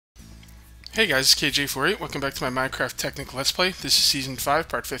Hey guys, it's KJ48. Welcome back to my Minecraft Technic Let's Play. This is Season 5,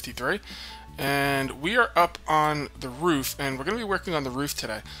 Part 53. And we are up on the roof, and we're going to be working on the roof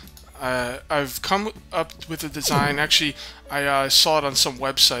today. I've come up with a design. Actually, I saw it on some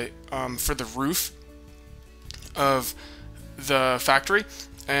website for the roof of the factory.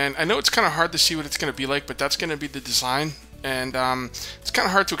 And I know it's kind of hard to see what it's going to be like, but that's going to be the design. And it's kind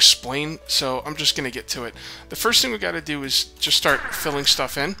of hard to explain, so I'm just going to get to it. The first thing we got to do is just start filling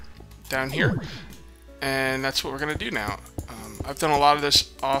stuff in down here, and that's what we're gonna do now. I've done a lot of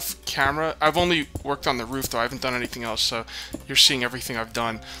this off camera. I've only worked on the roof though. I haven't done anything else, so you're seeing everything I've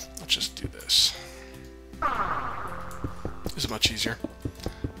done. Let's just do this. This is much easier.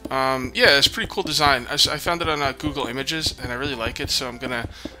 Yeah, it's a pretty cool design. I found it on Google Images and I really like it, so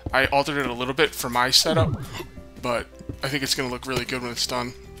I altered it a little bit for my setup, but I think it's gonna look really good when it's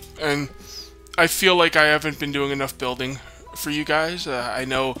done. And I feel like I haven't been doing enough building for you guys. I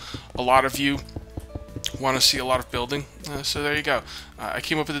know a lot of you want to see a lot of building, so there you go. I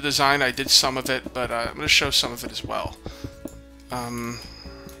came up with the design, I did some of it, but I'm going to show some of it as well.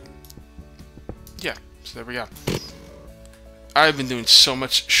 Yeah, so there we go. I've been doing so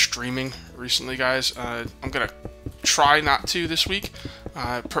much streaming recently, guys. I'm going to try not to this week.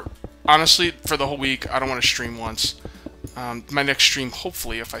 Honestly, for the whole week, I don't want to stream once. My next stream,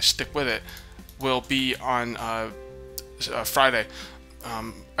 hopefully, if I stick with it, will be on Friday.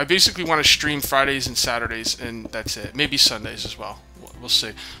 I basically want to stream Fridays and Saturdays, and that's it. Maybe Sundays as well. We'll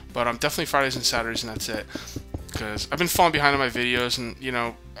see. But definitely Fridays and Saturdays, and that's it. Because I've been falling behind on my videos, and you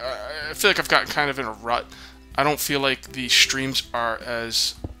know, I feel like I've gotten kind of in a rut. I don't feel like the streams are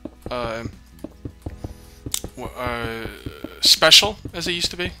as special as they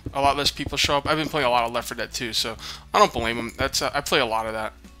used to be. A lot less people show up. I've been playing a lot of Left 4 Dead 2, so I don't blame them. That's I play a lot of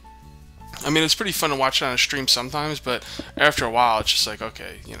that. I mean, it's pretty fun to watch it on a stream sometimes, but after a while, it's just like,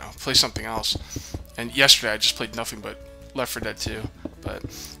 okay, you know, play something else. And yesterday, I just played nothing but Left 4 Dead 2. But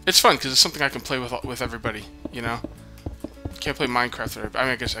it's fun, because it's something I can play with everybody, you know? Can't play Minecraft with everybody. I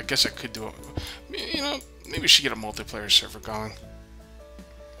mean, I guess I could do it. You know, maybe we should get a multiplayer server going.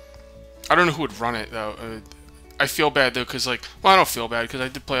 I don't know who would run it, though. I feel bad, though, because, like, well, I don't feel bad, because I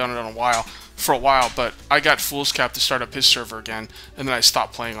did play on it for a while, but I got Foolscap to start up his server again, and then I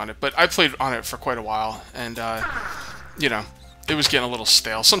stopped playing on it. But I played on it for quite a while, and, you know, it was getting a little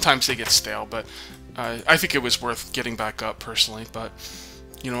stale. Sometimes they get stale, but I think it was worth getting back up, personally. But,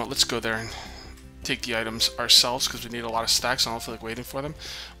 you know what, let's go there and take the items ourselves, because we need a lot of stacks, and I don't feel like waiting for them.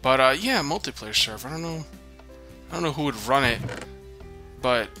 But, yeah, multiplayer server, I don't know who would run it,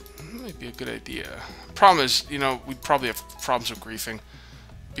 but it might be a good idea. Problem is, you know, we'd probably have problems with griefing,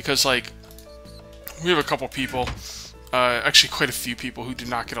 because, like, we have a couple people, actually quite a few people who do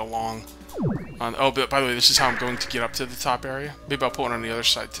not get along. Oh, but by the way, this is how I'm going to get up to the top area. Maybe I'll put one on the other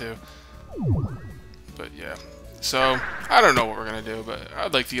side too. But yeah, so I don't know what we're gonna do, but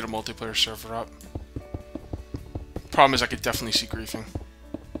I'd like to get a multiplayer server up. Problem is, I could definitely see griefing.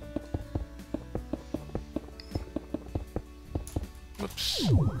 Whoops.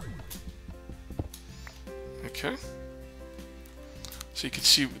 Okay. So you can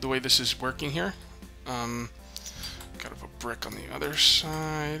see the way this is working here. Got a brick on the other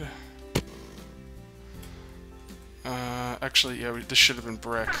side. Actually, yeah, this should have been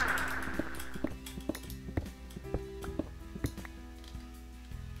brick.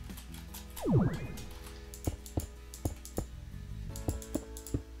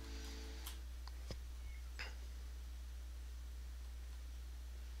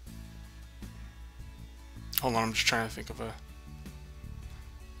 Hold on, I'm just trying to think of a...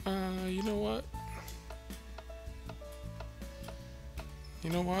 you know what? You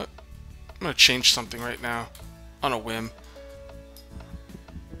know what? I'm gonna change something right now, on a whim.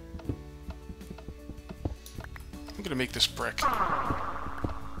 I'm gonna make this brick.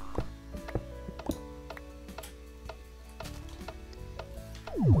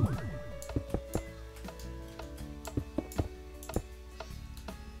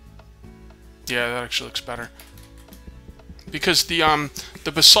 Yeah, that actually looks better. Because the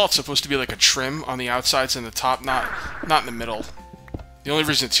basalt's supposed to be like a trim on the outsides and the top, not in the middle. The only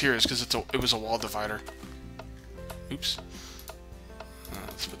reason it's here is because it was a wall divider. Oops.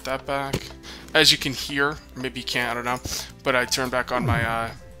 Let's put that back. As you can hear, or maybe you can't, I don't know, but I turned back on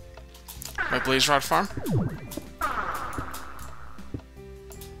my my blaze rod farm.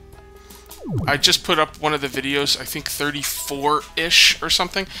 I just put up one of the videos, I think 34-ish or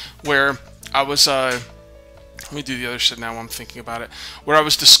something, where I was let me do the other shit now while I'm thinking about it. Where I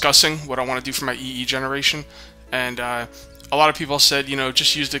was discussing what I want to do for my EE generation, and a lot of people said, you know,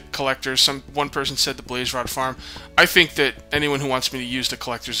 just use the collectors. One person said the blaze rod farm. I think that anyone who wants me to use the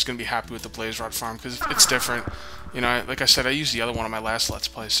collectors is going to be happy with the blaze rod farm because it's different. You know, like I said, I used the other one on my last Let's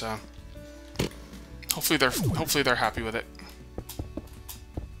Play, so hopefully they're happy with it.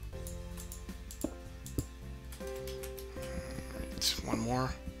 Alright, one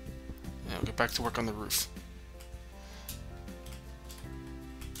more. Yeah, we'll get back to work on the roof.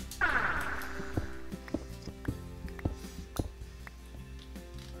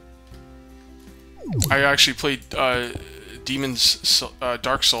 I actually played Dark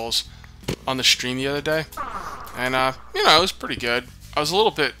Souls on the stream the other day, and you know, it was pretty good. I was a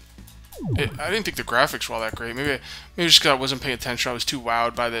little bit. I didn't think the graphics were all that great. Maybe just because I wasn't paying attention. I was too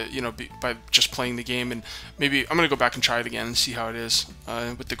wowed by the, you know, by just playing the game, and maybe I'm gonna go back and try it again and see how it is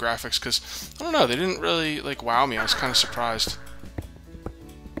with the graphics, because I don't know, they didn't really like wow me. I was kind of surprised.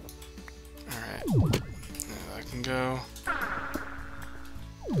 All right, yeah, that can go.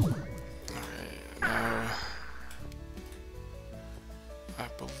 I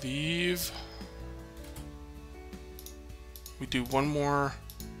believe we do one more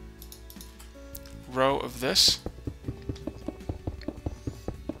row of this.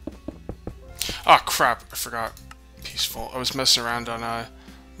 Oh crap, I forgot. Peaceful. I was messing around on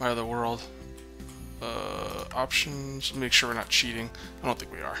my other world. Options, make sure we're not cheating. I don't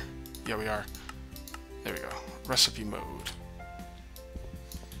think we are. Yeah, we are. There we go. Recipe mode.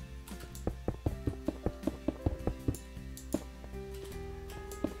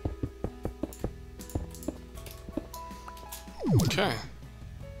 Okay.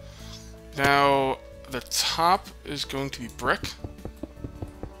 Now, the top is going to be brick.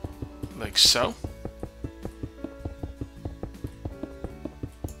 Like so.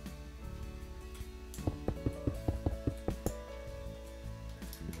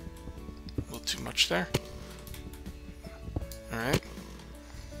 A little too much there. Alright.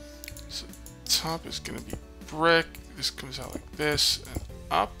 So, the top is going to be brick. This comes out like this and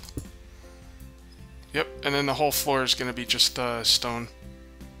up. Yep, and then the whole floor is going to be just stone.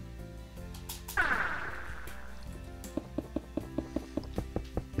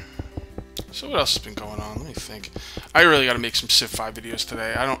 So what else has been going on? Let me think. I really got to make some Civ 5 videos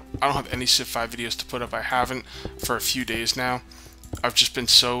today. I don't have any Civ 5 videos to put up. I haven't for a few days now. I've just been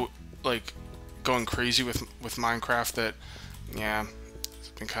so like going crazy with Minecraft that yeah,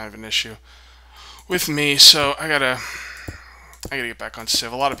 it's been kind of an issue with me. So I gotta get back on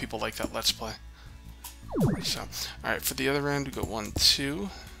Civ. A lot of people like that Let's Play. So, alright, for the other end, we go 1, 2,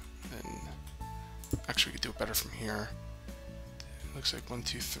 then, actually we could do it better from here. It looks like 1,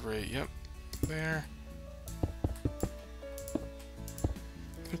 2, 3, yep, there.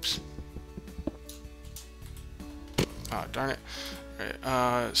 Oops. Ah, darn it.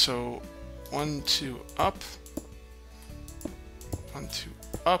 Alright, so, 1, 2, up. 1, 2,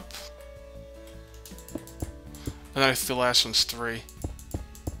 up. And then I think the last one's 3.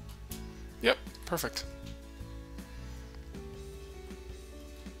 Yep, perfect.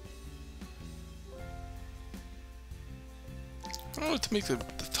 I don't know what to make the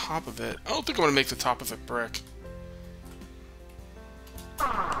top of it. I don't think I want to make the top of it brick.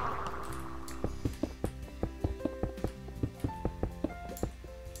 I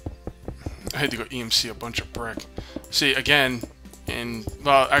had to go EMC a bunch of brick. See, again,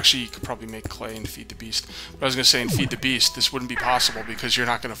 well, actually, you could probably make clay and feed the beast. But I was going to say, in Feed the Beast, this wouldn't be possible because you're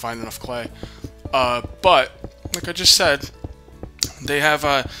not going to find enough clay. But, like I just said, they have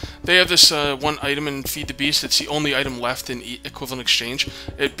this one item in Feed the Beast. It's the only item left in Equivalent Exchange.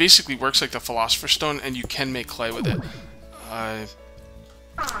 It basically works like the Philosopher's Stone, and you can make clay with it.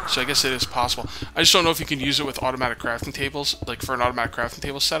 So I guess it is possible. I just don't know if you can use it with automatic crafting tables, like for an automatic crafting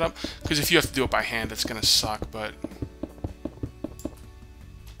table setup. Because if you have to do it by hand, it's going to suck, but...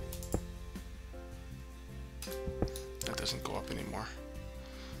 that doesn't go up anymore.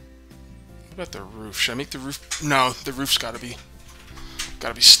 What about the roof? Should I make the roof? No, the roof's gotta be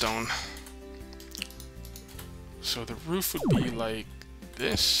stone. So the roof would be like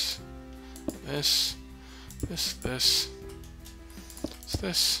this, this, this, this,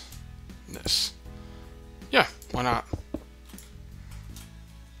 this, and this. Yeah, why not?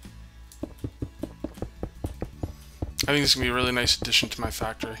 I think this is gonna be a really nice addition to my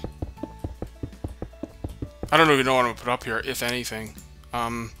factory. I don't even know what I'm gonna put up here, if anything.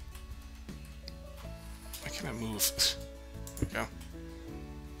 Why can't I move? There we go.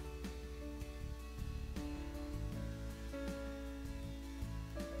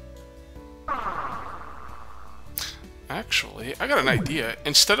 Actually, I got an idea.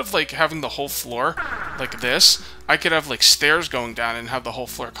 Instead of like having the whole floor like this, I could have like stairs going down and have the whole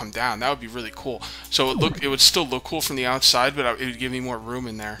floor come down. That would be really cool. So it would still look cool from the outside, but it would give me more room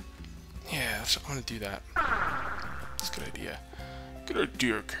in there. Yeah, I want to do that. That's a good idea. Good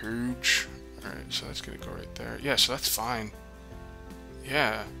idea, Cage. Alright, so that's going to go right there. Yeah, so that's fine.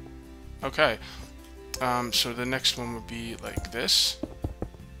 Yeah. Okay. So the next one would be like this.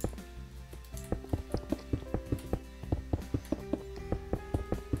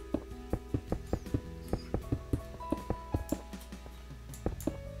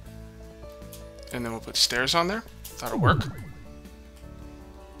 And then we'll put stairs on there. That'll work.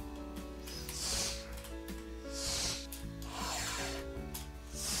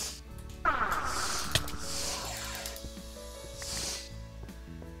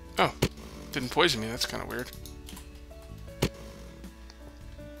 Oh, didn't poison me. That's kind of weird.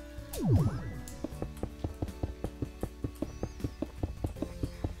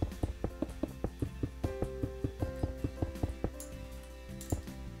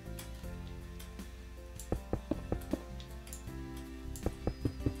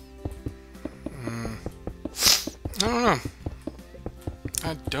 I don't know.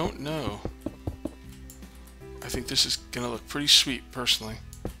 I don't know. I think this is gonna look pretty sweet, personally.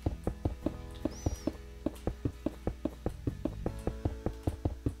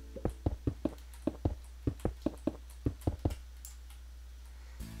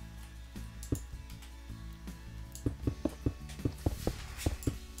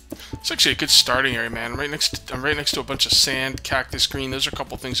 It's actually a good starting area, man. I'm right next to a bunch of sand, cactus, green. Those are a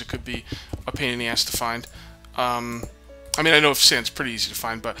couple things that could be a pain in the ass to find. I mean, I know sand's pretty easy to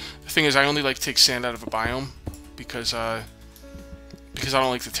find, but the thing is, I only like to take sand out of a biome because I don't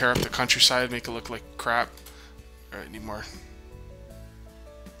like to tear up the countryside and make it look like crap. Alright, need more.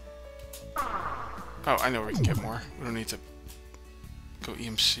 Oh, I know where we can get more. We don't need to go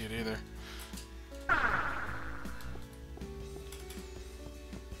EMC it either.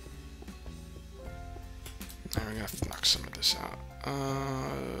 Alright, we're gonna have to knock some of this out.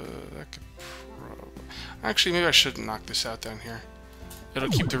 That could probably... Actually, maybe I shouldn't knock this out down here. It'll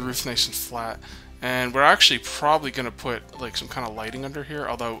keep the roof nice and flat. And we're actually probably gonna put like some kind of lighting under here,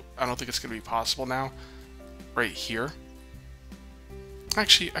 although I don't think it's gonna be possible now. Right here.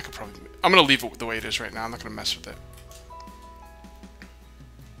 Actually, I could probably... I'm gonna leave it the way it is right now. I'm not gonna mess with it.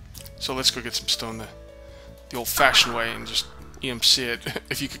 So let's go get some stone the old-fashioned way and just EMC it,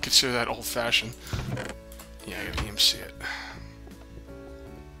 if you could consider that old-fashioned. Yeah, I gotta EMC it.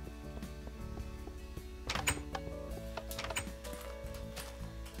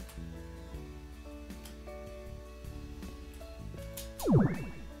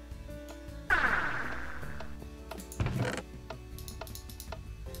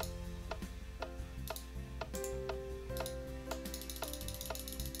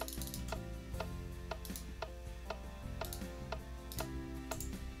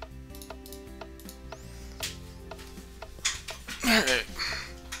 Alright.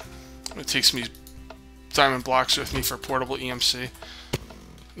 It takes me diamond blocks with me for portable EMC.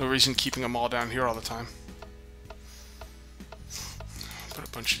 No reason keeping them all down here all the time. Put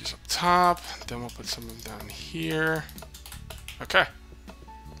a bunch of these up top, then we'll put some of them down here. Okay.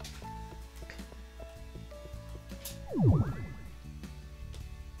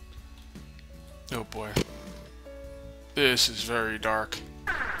 Oh boy. This is very dark.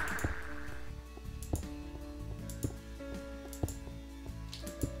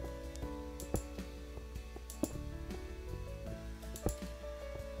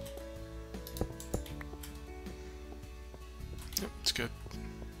 Yep, it's good.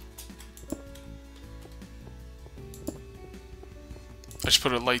 I just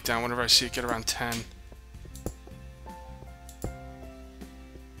put a light down whenever I see it get around 10.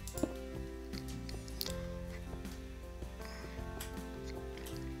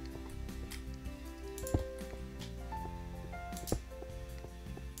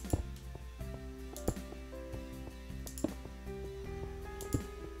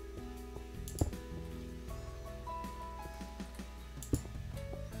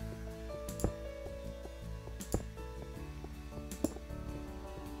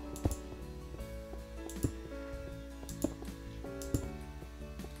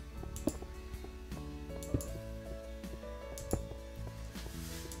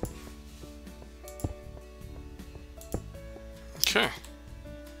 Okay.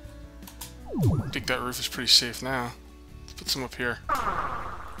 I think that roof is pretty safe now. Let's put some up here.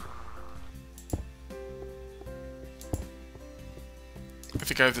 I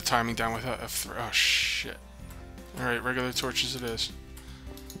think I have the timing down without F3. Oh, shit. Alright, regular torches it is.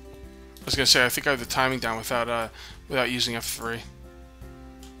 I was gonna say, I think I have the timing down without using F3.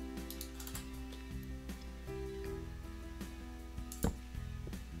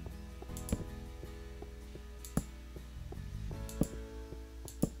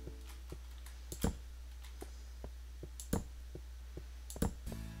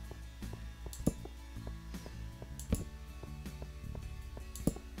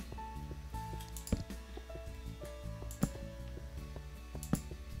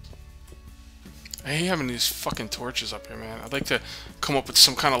 I hate having these fucking torches up here, man. I'd like to come up with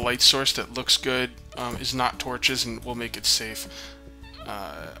some kind of light source that looks good, is not torches, and will make it safe.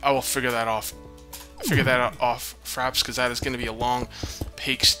 I will figure that off. Fraps, because that is going to be a long,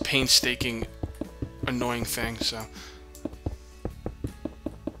 painstaking, annoying thing. So.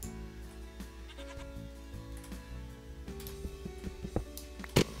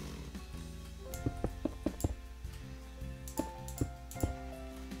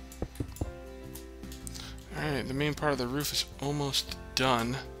 Alright, the main part of the roof is almost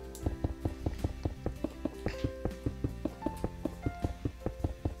done.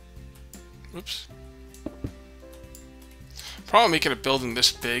 Whoops. Problem making a building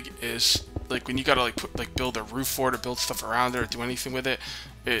this big is, like, when you gotta build a roof for it or build stuff around it or do anything with it,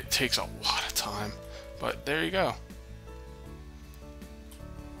 it takes a lot of time. But there you go.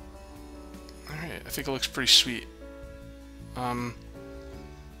 Alright, I think it looks pretty sweet.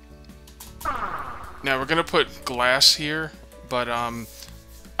 Now we're gonna put glass here, but I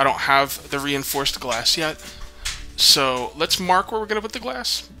don't have the reinforced glass yet. So let's mark where we're gonna put the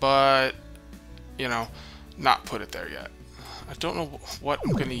glass, but you know, not put it there yet. I don't know what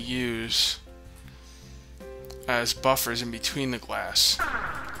I'm gonna use as buffers in between the glass.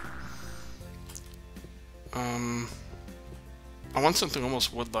 I want something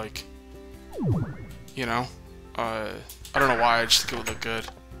almost wood-like. You know, I don't know why. I just think it would look good.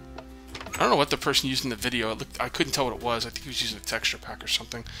 I don't know what the person used in the video. I couldn't tell what it was. I think he was using a texture pack or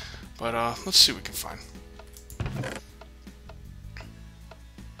something. But let's see what we can find.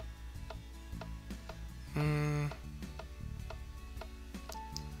 I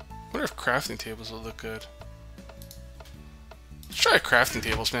wonder if crafting tables will look good. Let's try crafting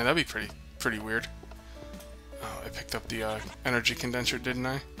tables, man. That'd be pretty weird. Oh, I picked up the energy condenser, didn't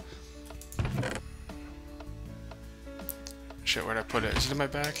I? Shit, where'd I put it? Is it in my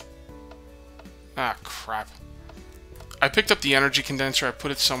bag? Ah, crap. I picked up the energy condenser. I put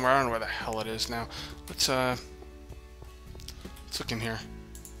it somewhere. I don't know where the hell it is now. Let's look in here.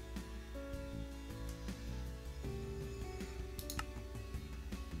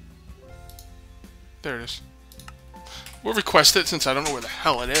 There it is. We'll request it since I don't know where the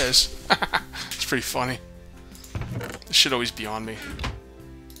hell it is. It's pretty funny. This should always be on me.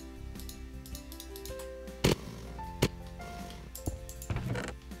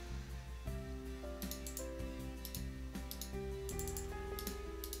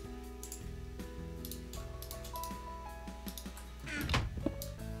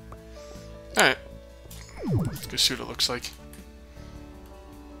 Alright. Let's go see what it looks like.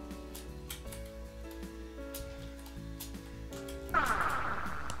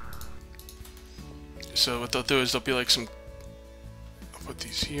 So what they'll do is there'll be like some... I'll put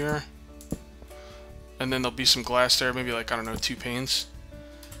these here. And then there'll be some glass there, maybe like, I don't know, 2 panes.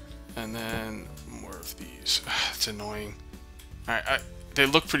 And then more of these. It's annoying. Alright, they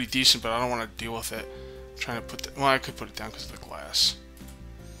look pretty decent, but I don't want to deal with it. I'm trying to put... Well, I could put it down because of the glass.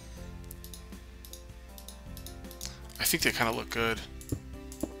 I think they kind of look good.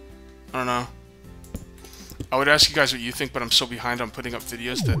 I don't know. I would ask you guys what you think, but I'm so behind on putting up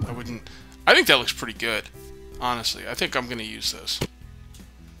videos that I wouldn't... I think that looks pretty good, honestly. I think I'm going to use this.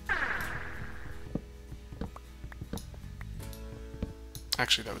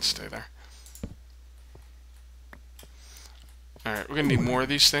 Actually, that would stay there. Alright, we're going to need more of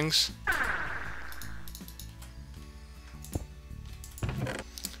these things.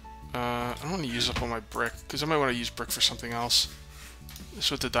 I don't want to use up all my brick, because I might want to use brick for something else. This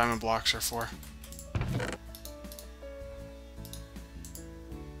is what the diamond blocks are for.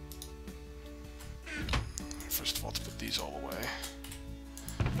 First of all, let's put these all away.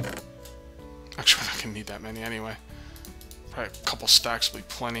 Actually, we're not going to need that many anyway. Probably a couple stacks will be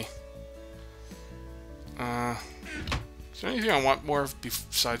plenty. Is there anything I want more of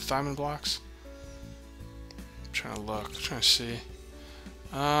besides diamond blocks? I'm trying to look. I'm trying to see.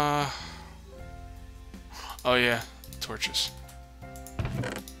 Oh yeah, torches.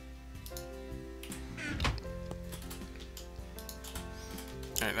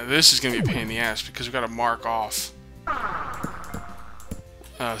 Alright, now this is going to be a pain in the ass because we've got to mark off.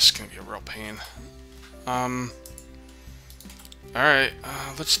 This is going to be a real pain. Alright,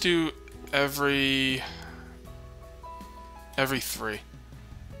 let's do every 3.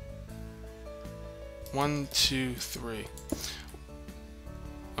 1, 2, 3.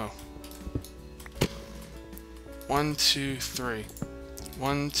 Oh. 1, 2, 3.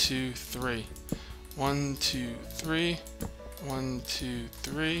 1, 2, 3. 1, 2, 3. 1, 2,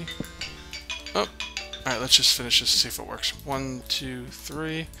 3. Oh. Alright, let's just finish this and see if it works. 1, 2,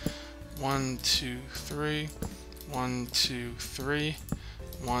 3. 1, 2, 3. 1, 2, 3.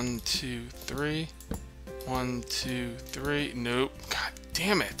 1, 2, 3. 1, 2, 3. Nope. God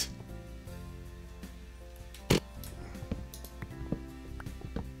damn it.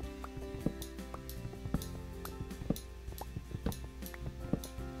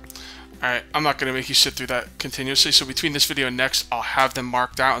 Alright, I'm not going to make you sit through that continuously, so between this video and next, I'll have them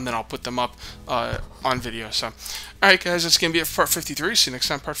marked out, and then I'll put them up on video. So, alright guys, that's going to be it for part 53. See you next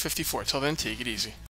time, part 54. Till then, take it easy.